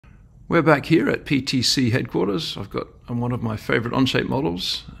We're back here at PTC headquarters. I've got one of my favorite Onshape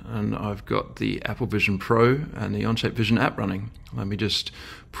models, and I've got the Apple Vision Pro and the Onshape Vision app running. Let me just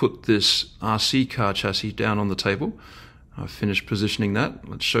put this RC car chassis down on the table. I've finished positioning that.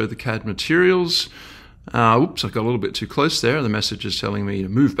 Let's show the CAD materials. Oops, I got a little bit too close there. The message is telling me to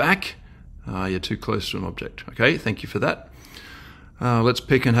move back. You're too close to an object. Okay, thank you for that. Let's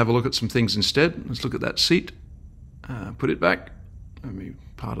pick and have a look at some things instead. Let's look at that seat. Put it back. Let me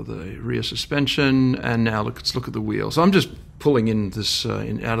part of the rear suspension, and now let's look at the wheel. So I'm just pulling in this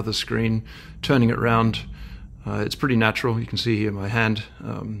out of the screen, turning it around. It's pretty natural. You can see here my hand.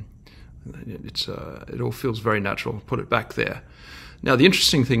 It all feels very natural. Put it back there. Now the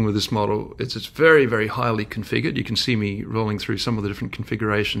interesting thing with this model is it's very, very highly configured. You can see me rolling through some of the different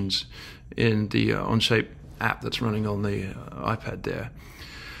configurations in the Onshape app that's running on the iPad there.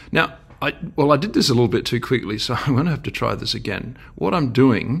 Now, I did this a little bit too quickly, so I'm going to have to try this again. What I'm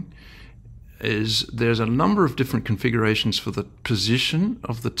doing is there's a number of different configurations for the position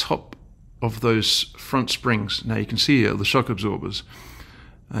of the top of those front springs. Now you can see here the shock absorbers.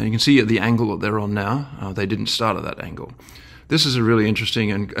 You can see at the angle that they're on now. They didn't start at that angle. This is a really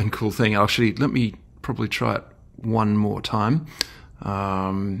interesting and cool thing. Actually, let me probably try it one more time.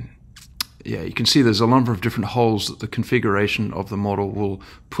 Yeah, you can see there's a number of different holes that the configuration of the model will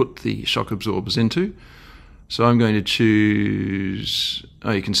put the shock absorbers into. So I'm going to choose,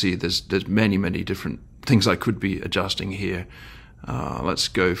 you can see there's many, many different things I could be adjusting here. Let's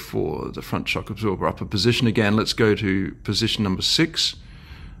go for the front shock absorber upper position again. Let's go to position number 6.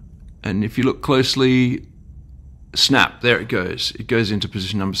 And if you look closely, snap, there it goes. It goes into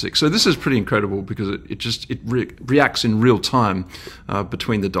position number 6. So this is pretty incredible because it reacts in real time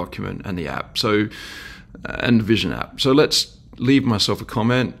between the document and the app. So and the Vision app. So let's leave myself a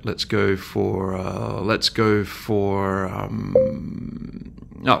comment. Let's go for I'll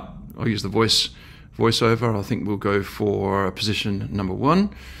use the voiceover. I think we'll go for position number 1.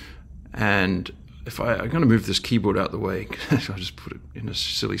 And I'm going to move this keyboard out of the way. I'll just put it in a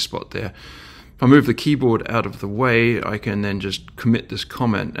silly spot there. If I move the keyboard out of the way, I can then just commit this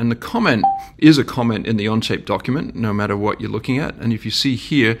comment. And the comment is a comment in the Onshape document, no matter what you're looking at. And if you see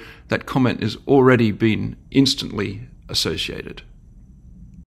here, that comment has already been instantly associated.